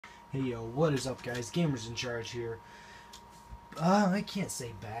Hey yo, what is up guys? Gamers in Charge here. I can't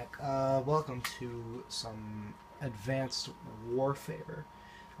say back. Welcome to some Advanced Warfare.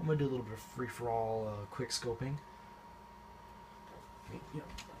 I'm gonna do a little bit of free-for-all quick scoping. Yep,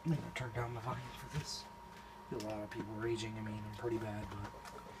 I'm gonna turn down the volume for this. A lot of people raging. I mean, I'm pretty bad, but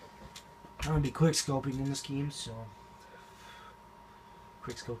I'm gonna be quick scoping in this game, so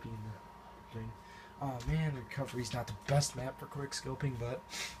quick scoping the thing. Oh man, Recovery's not the best map for quick scoping, but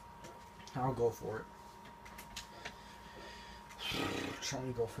I'll go for it.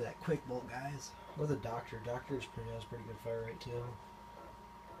 Trying to go for that quick bolt, guys. Or the Doctor. Doctor's has pretty good fire rate too.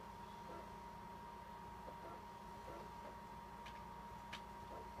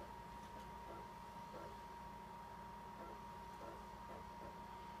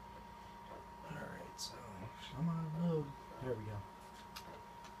 Alright, so come on, load. There we go.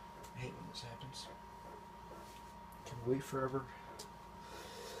 I hate when this happens. Can wait forever.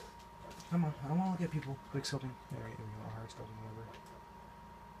 Come on, I don't want to look at people. Quick scoping. Alright, there we go. Hard scoping, whatever.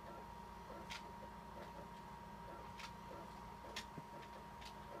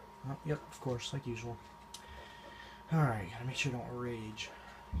 Oh, yep, of course, like usual. Alright, gotta make sure I don't rage.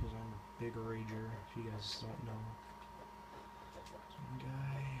 Because I'm a big rager, if you guys don't know. One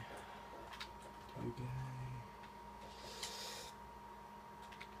guy. Two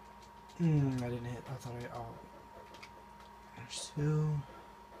guy. I didn't hit. I thought I... Oh. There's two.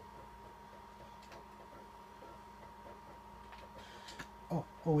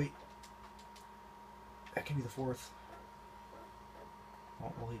 Oh wait. That can be the fourth.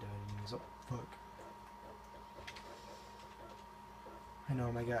 Oh, well, he died anyways. Oh, fuck. I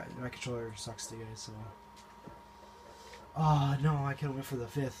know, my controller sucks today, so... Oh, no, I could've went for the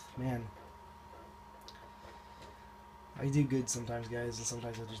fifth. Man. I do good sometimes, guys, and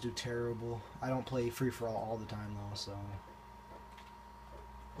sometimes I just do terrible. I don't play free-for-all all the time, though, so...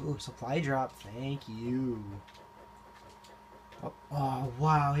 Ooh, supply drop. Thank you. Oh,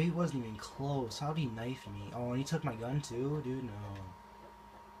 wow, he wasn't even close. How'd he knife me? Oh, and he took my gun, too? Dude, no.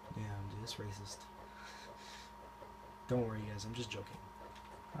 Damn, dude, this racist. Don't worry, guys. I'm just joking.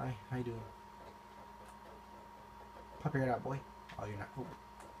 Hi, how you doing? Pop your head out, boy. Oh, you're not. Oh,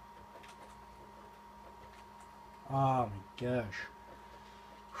 oh my gosh.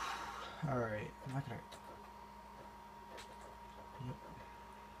 Alright, I'm not gonna... Yep.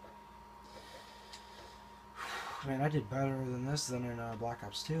 Man, I did better than this than in Black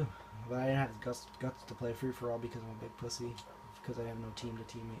Ops 2. But I didn't have the guts to play free-for-all because I'm a big pussy. Because I have no team to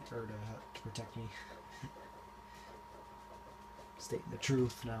teammate or to protect me. Stating the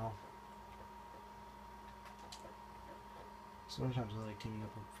truth now. Sometimes I like teaming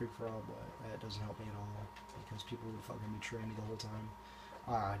up with free-for-all, but that doesn't help me at all. Because people would fucking betray me the whole time.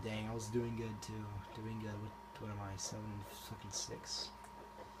 Ah, dang, I was doing good too. Doing good with, what am I, 7 fucking 6.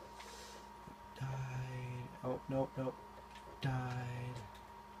 Died. Oh, nope. Died.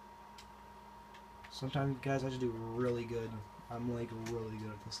 Sometimes, guys, I just do really good. I'm like really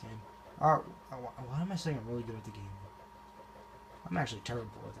good at this game. Alright, why am I saying I'm really good at the game? I'm actually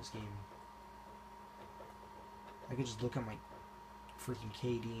terrible at this game. I could just look at my freaking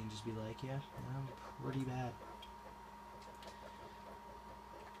KD and just be like, yeah, I'm pretty bad.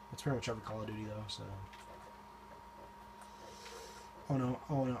 That's pretty much every Call of Duty though, so. Oh no.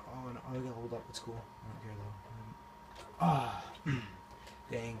 I gotta hold up, it's cool. I don't care though.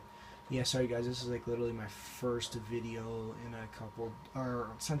 Dang. Yeah, sorry guys, this is like literally my first video in a couple, or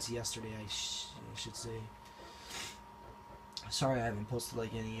since yesterday I should say. Sorry I haven't posted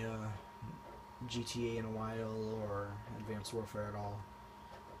like any GTA in a while or Advanced Warfare at all.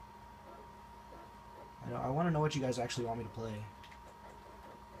 I want to know what you guys actually want me to play.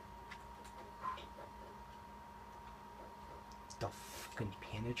 It's the fucking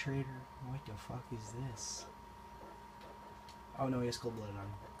Penetrator? What the fuck is this? Oh no, he has cold-blooded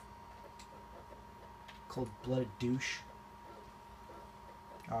on. Cold-blooded douche.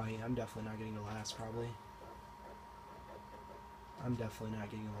 Oh yeah, I'm definitely not getting the last, probably. I'm definitely not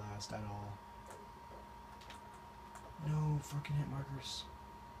getting the last at all. No fucking hit markers.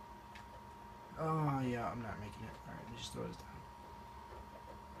 Oh yeah, I'm not making it. Alright, let me just throw this down.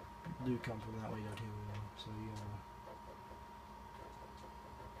 People do come from that way though too, so yeah.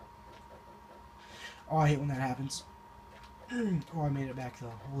 Oh, I hate when that happens. Oh, I made it back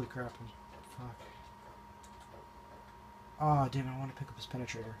though. Holy crap. Fuck. Oh, damn it, I want to pick up this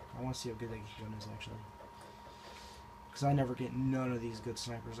penetrator. I want to see how good that gun is, actually. Because I never get none of these good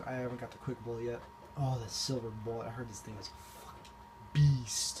snipers. I haven't got the quick bullet yet. Oh, the silver bullet. I heard this thing is a fucking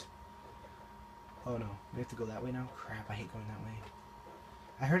beast. Oh no, we have to go that way now? Crap, I hate going that way.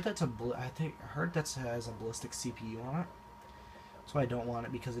 I heard that's a heard that has a ballistic CPU on it. That's why I don't want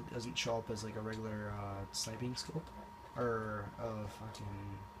it, because it doesn't show up as like a regular sniping scope. Or fucking...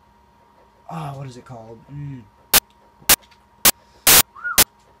 Oh, what is it called?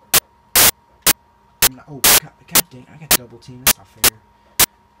 Oh, god dang, I got double team. That's not fair.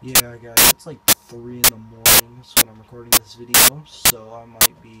 Yeah, guys, it's like 3 in the morning. That's when I'm recording this video, so I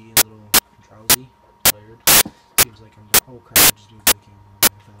might be a little drowsy, tired. Seems like I'm done. Oh crap, I just moved the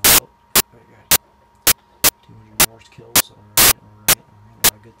camera. Oh, very good. 200 more kills. Alright. A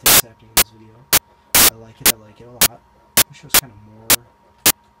lot of good things happening in this video. I like it a lot. I wish it was kind of more.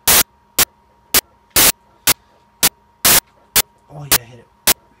 Oh yeah, hit it.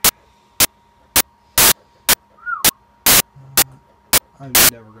 I'm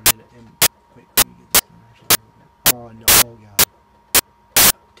never gonna hit it. Wait, let me get this gun actually. Oh no, oh god.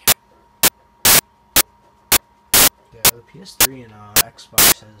 Yeah, the PS3 and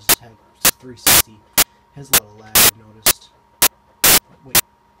Xbox has had 360. Has a little lag, I've noticed. Wait.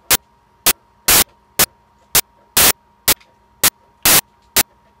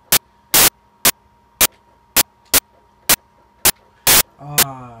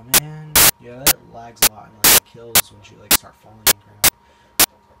 Ah, man. Yeah, that lags a lot and like kills when she like start falling and crap.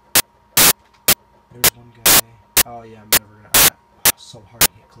 There's one guy. Oh yeah, I'm never gonna. Oh, so hard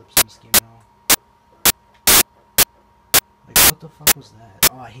to hit clips in this game now. Like, what the fuck was that?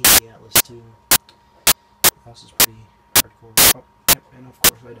 Oh, I hate the Atlas too. The house is pretty hardcore. Oh, yep, and of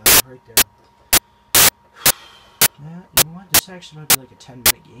course I died right there. Yeah, you know what? This actually might be like a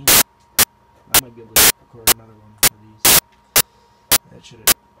 10-minute game. I might be able to record another one for these. That should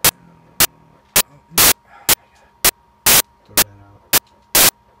have. Oh my god. Throw that out.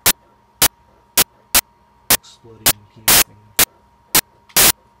 Exploding penis thing.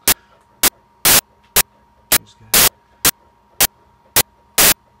 This guy.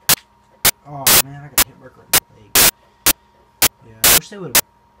 Oh man, I got hit marker in the leg. Yeah, I wish they would have.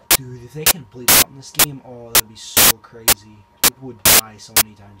 Dude, if they can bleed out in this game, oh, that'd be so crazy. People would die so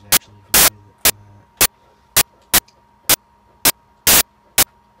many times actually if they did that.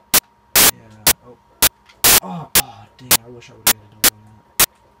 Yeah. Oh. Oh, dang! I wish I would have got a double on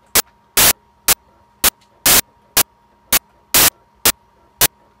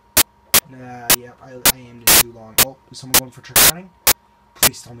that. Nah, yeah, I aimed it too long. Oh, is someone going for trick shotting?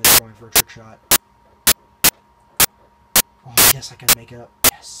 Please tell me they're going for a trick shot. Oh, yes, I can make it up.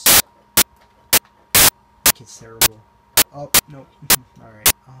 Yes. It's terrible. Oh, no.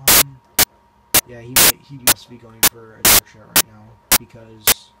 Alright. Yeah, he must be going for a trick shot right now,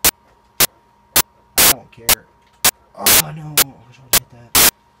 because I don't care. Oh, no. I wish I would hit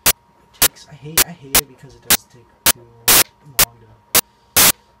that. It takes, I hate it because it does take too long to...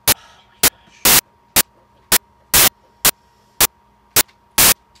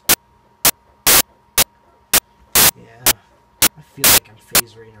 Yeah, I feel like I'm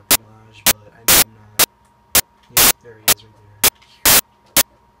phase rating or Plumage, but I know I'm not. Yeah, there he is right there.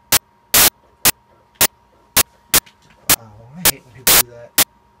 Wow, I hate when people do that.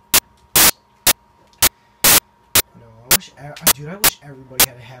 No, I wish, dude, I wish everybody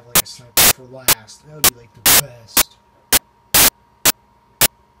had to have like a sniper for last. That would be like the best.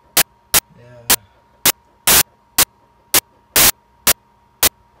 Yeah.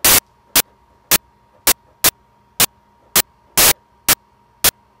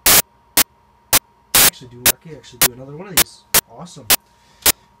 I could actually do another one of these. Awesome.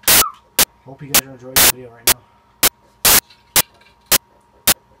 Hope you guys are enjoying the video right now.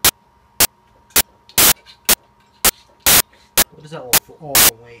 What is that all for? Oh,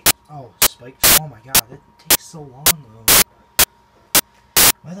 wait. Oh, spike. Oh my god, that takes so long though.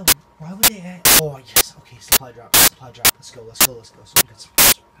 Why would they add? Oh, yes. Okay, supply drop. Supply drop. Let's go. So we got some.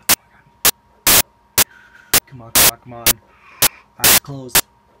 Oh my god. Come on. Eyes closed.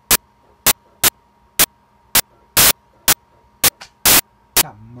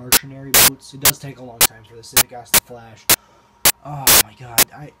 Got mercenary boots. It does take a long time for this. It has to flash. Oh my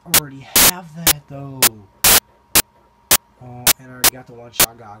god, I already have that though. Oh, and I already got the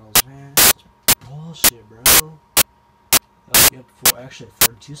one-shot goggles, man. That's bullshit, bro. Oh, yep, actually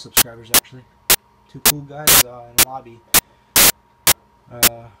 42 subscribers actually. 2 cool guys in the lobby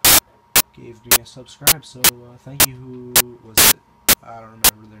gave me a subscribe, so thank you. Who was it? I don't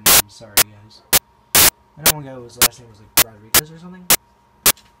remember their name. Sorry, guys. I know one guy whose last name was like Rodriguez or something.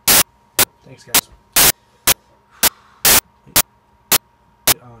 Thanks, guys. Wait.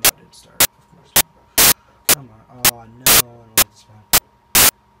 Oh, no, it didn't start. Of course not. Come on. Oh, no. I don't like this map.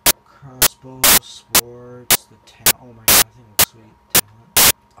 Crossbow, sports, the talent. Oh, my god. I think it looks sweet.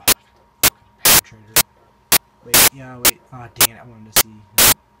 Talent. Oh, my god. Penetrator. Wait. Yeah, wait. Ah, dang it. I wanted to see.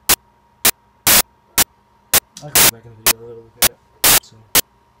 I'll go back in the video a little bit.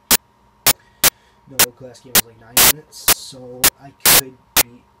 the last game was like 9 minutes, so I could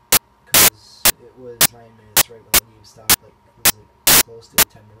beat, because it was 9 minutes right when the game stopped, like, it was like close to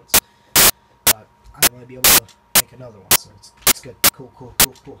 10 minutes, but I might be able to make another one, so it's good. Cool. 2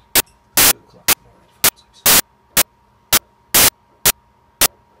 o'clock.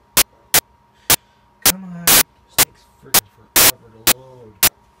 Come on. This takes freaking forever to load.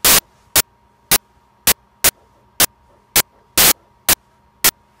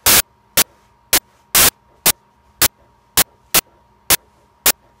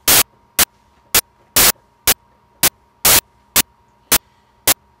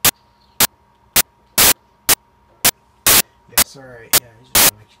 Yes, alright, yeah, these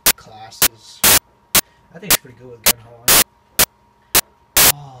are my classes. I think it's pretty good with gun hauling.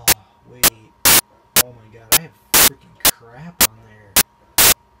 Oh, wait. Oh my god, I have freaking crap on there.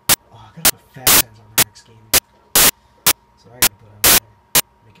 Oh, I gotta put fast hands on the next game. So I gotta put on there.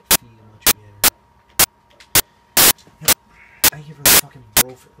 Make it feel much better. Yep. Thank you for the fucking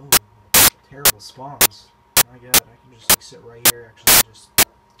bro for. Oh, terrible spawns. My god, I can just like sit right here actually just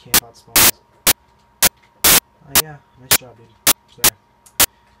camp out spawns. Oh yeah, nice job, dude. Sorry.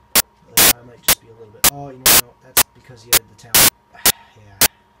 I might just be a little bit. Oh, you know what? No, that's because he had the talent. Yeah.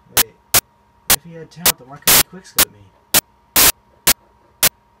 Wait. If he had talent, then why couldn't he quickscope me?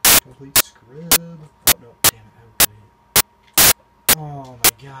 Complete scrub. Oh no, damn it, I hit. Oh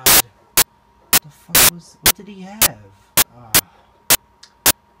my god. What the fuck was. What did he have? Ah.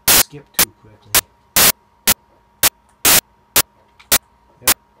 Skipped too quickly.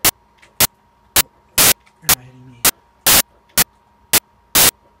 Yep. Oh, you're not hitting me.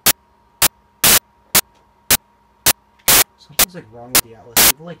 Something's like wrong with the Atlas.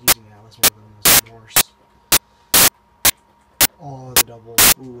 People like using the Atlas more than the Morse. Oh, the double.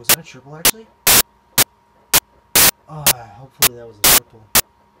 Ooh, was that a triple actually? Hopefully that was a triple.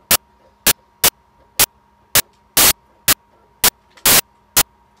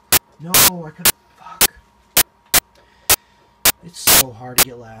 No, I couldn't. Fuck. It's so hard to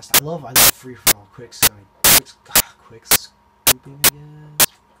get last. I love free for all. Quick scooping, I guess.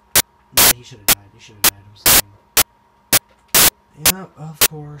 Yeah, he should have died. I'm saying. Yeah, of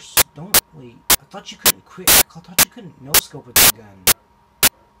course. Don't wait. I thought you couldn't no scope with the gun.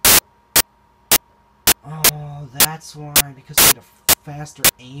 Oh, that's why. Because you had a faster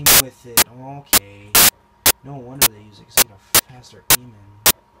aim with it. Okay. No wonder they use it. Because you had a faster aim in.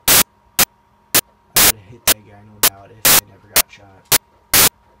 I would have hit that guy, no doubt, if I never got shot.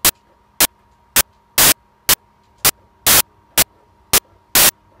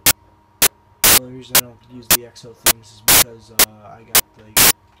 The only reason I don't use the XO things is because I got like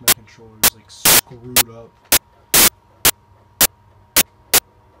my controllers like screwed up.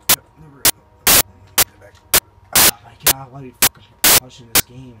 Yep, never. Get back. Oh my god, why do you fucking punch in this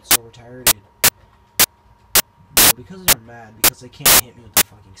game? It's so retarded. No, because they're mad because they can't hit me with the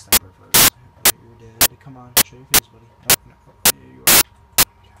fucking sniper first. You're dead. Come on, show your face, buddy. No, there you are.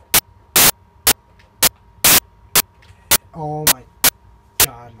 Oh my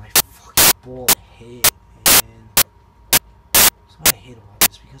god, my fucking bullet hit, and that's what I hate about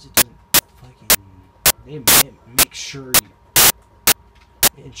this, because it doesn't fucking, they make sure you,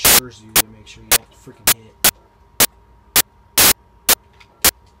 it ensures you to make sure you don't freaking hit.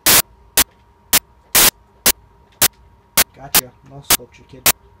 Gotcha, no scoped you,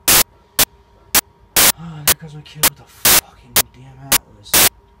 kid. Oh, there goes my kid with a fucking damn Atlas.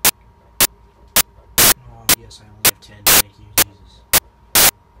 Oh yes, I only have 10, thank you, Jesus.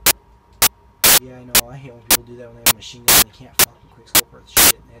 Yeah, I know, I hate when people do that when they have a machine gun and they can't fucking quickscope or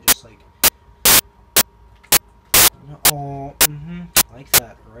shit, and they're just like... No, oh, like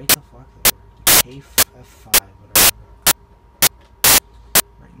that, right the fuck there. The KF5, whatever.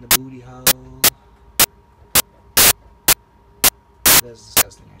 Right in the booty hole. That's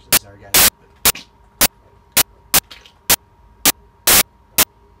disgusting, actually, sorry guys.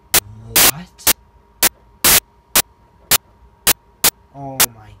 What? Oh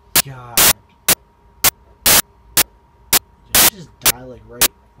my god. Did I just die like right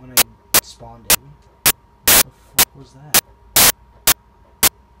when I spawned in? What the fuck was that?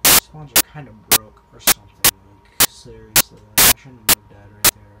 Spawns are kind of broke or something. Like, seriously. I shouldn't have dead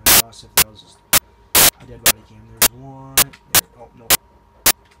right there. Unless if that was just a dead body cam. There's one. There. Oh, no.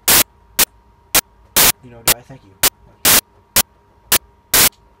 You know, die. Thank you.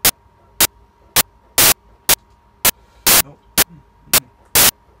 Nope.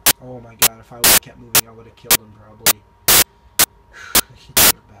 Oh my god, if I would have kept moving, I would have killed him probably. I hit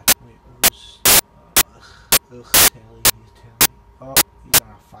the back. Wait, who's... Tally. Oh, he's on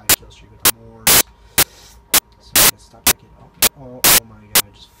a 5 kill streak with the Moors. So I gotta stop that kid. Oh my god, I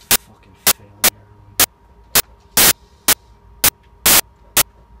just fucking failed here.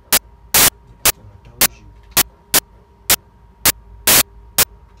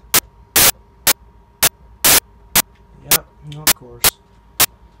 No, of course.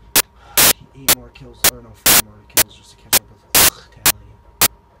 8 more kills, or no, 4 more kills just to catch up with Tally.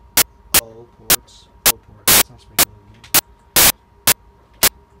 Oh, ports. Oh, ports. That sounds pretty good.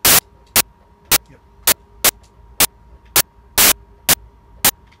 Yep.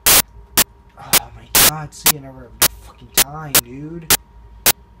 Oh my god, see, I never have enough fucking time, dude.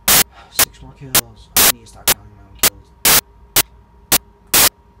 6 more kills. I need to stop counting my own kills.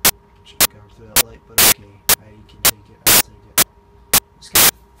 Should have gone through that light, but okay. I can take it. I'll take it. This guy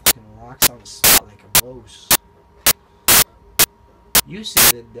fucking locks on the spot like a boss. You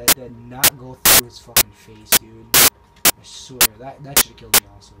said that did not go through his fucking face, dude. I swear. That should have killed me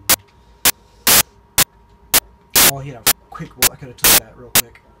also. Oh, he had a quick roll. I could have took that real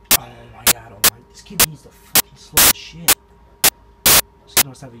quick. Oh my god, oh my. This kid needs to fucking slow as shit. This kid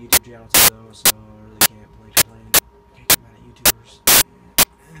must have a YouTube channel too, though, so I really can't complain. I can't get mad at YouTubers.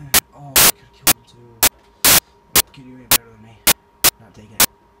 Oh, I could have killed him too. Kid, you ain't better than me. Not taking it.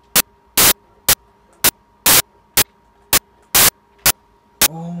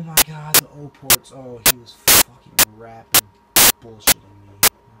 Oh my god, the O ports. Oh, he was fucking rapping bullshitting me.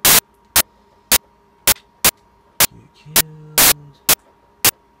 Get killed.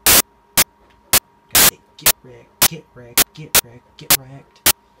 Got it. Get wrecked. Get wrecked. Get wrecked. Get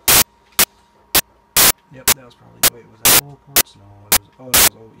wrecked. Yep, that was probably. Wait, was that O ports? No, it was. Oh, it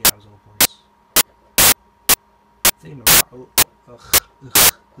was O. Yeah, it was O ports. I think no. Oh, ugh.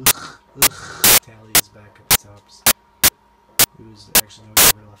 Tally is back at the tops. It was actually no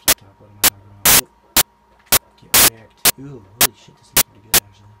never left up top. What am I talking about? Oh. Get wrecked. Ooh, holy shit, this looks pretty good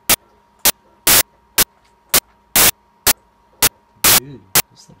actually. Dude,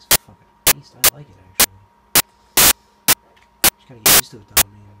 this thing's fucking beast. I like it actually. Just gotta get used to it though,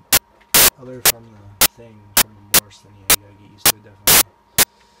 man. Other from the thing, from the Morse, then yeah, you gotta get used to it definitely.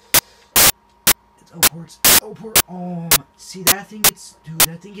 It's O-ports. O-port. Oh, see that thing gets, dude,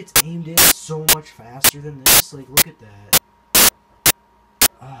 that thing gets aimed in so much faster than this. Like, look at that.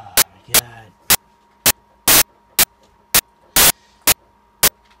 Oh my god.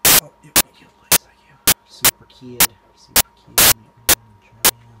 Oh, yep, thank you, please, thank you. Super kid. Super kid.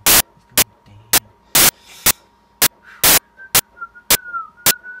 Damn.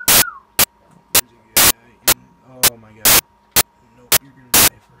 Oh my god. Nope, you're gonna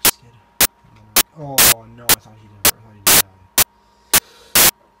die first, kid. Oh no, I thought he didn't. I thought he did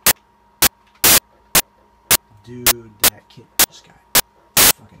die. Dude, that kid just got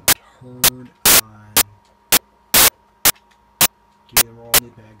fucking turned on. Give him all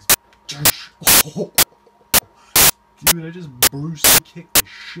knee bags. Oh. Dude, I just Bruce Lee kicked the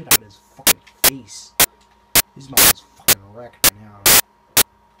shit out of his fucking face. His mouth is fucking wrecked right now.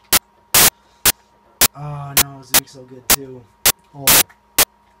 Oh no, it's doing so good too. Oh,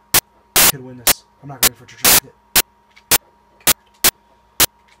 I could win this. I'm not going for church with it.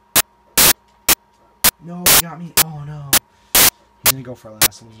 No, he got me. Oh no. He's gonna go for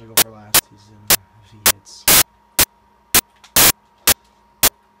last. I'm gonna go for last. He's gonna, if he hits.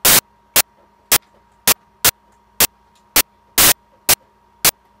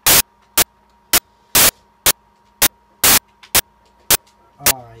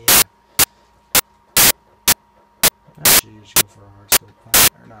 Oh yeah. Actually, you should go for a hard scope.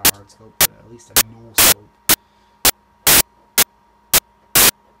 Or not a hard scope, but at least a null scope.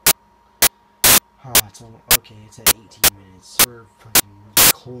 Oh, it's almost, okay, it's at 18 minutes. We're fucking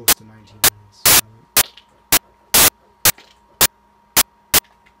close to 19 minutes.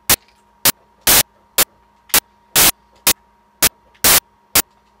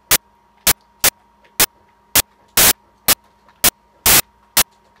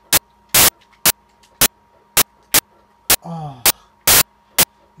 Oh.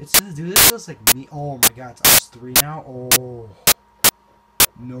 It says, dude, this feels like me. Oh my god, it's us 3 now? Oh.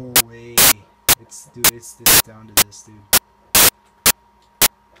 No way. It's, dude, it's down to this, dude.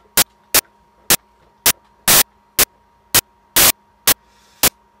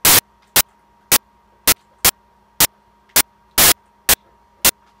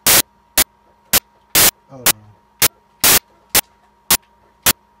 Oh no.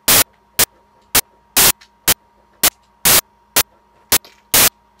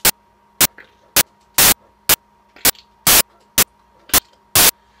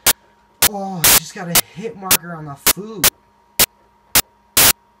 Oh, I just got a hit marker on the food.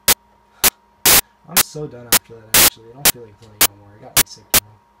 I'm so done after that, actually. I don't feel like playing no more. I got me sick now.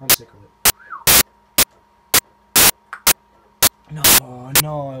 I'm sick of it. No,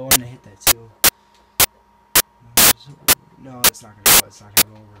 no, I want to hit that too. No, it's not gonna go. It's not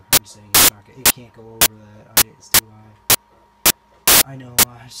gonna go over. I'm saying it's not. It can't go over that. It's too high. I know.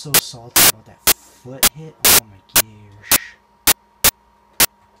 I'm so salty about that foot hit. Oh my gosh.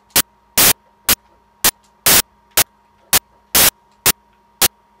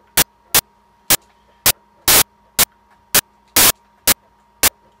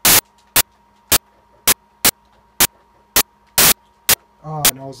 Oh,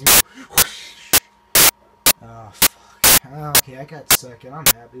 no, I was gonna go. Oh, fuck. Okay, I got second. I'm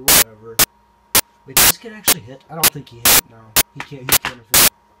happy. Whatever. Wait, did this kid actually hit? I don't think he hit. No, he can't. He can't have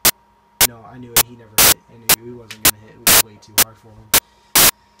hit. No, I knew it. He never hit. I knew he wasn't gonna hit. It was way too hard for him.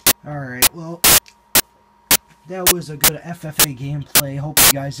 All right. Well, that was a good FFA gameplay. Hope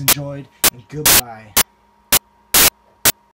you guys enjoyed, and goodbye.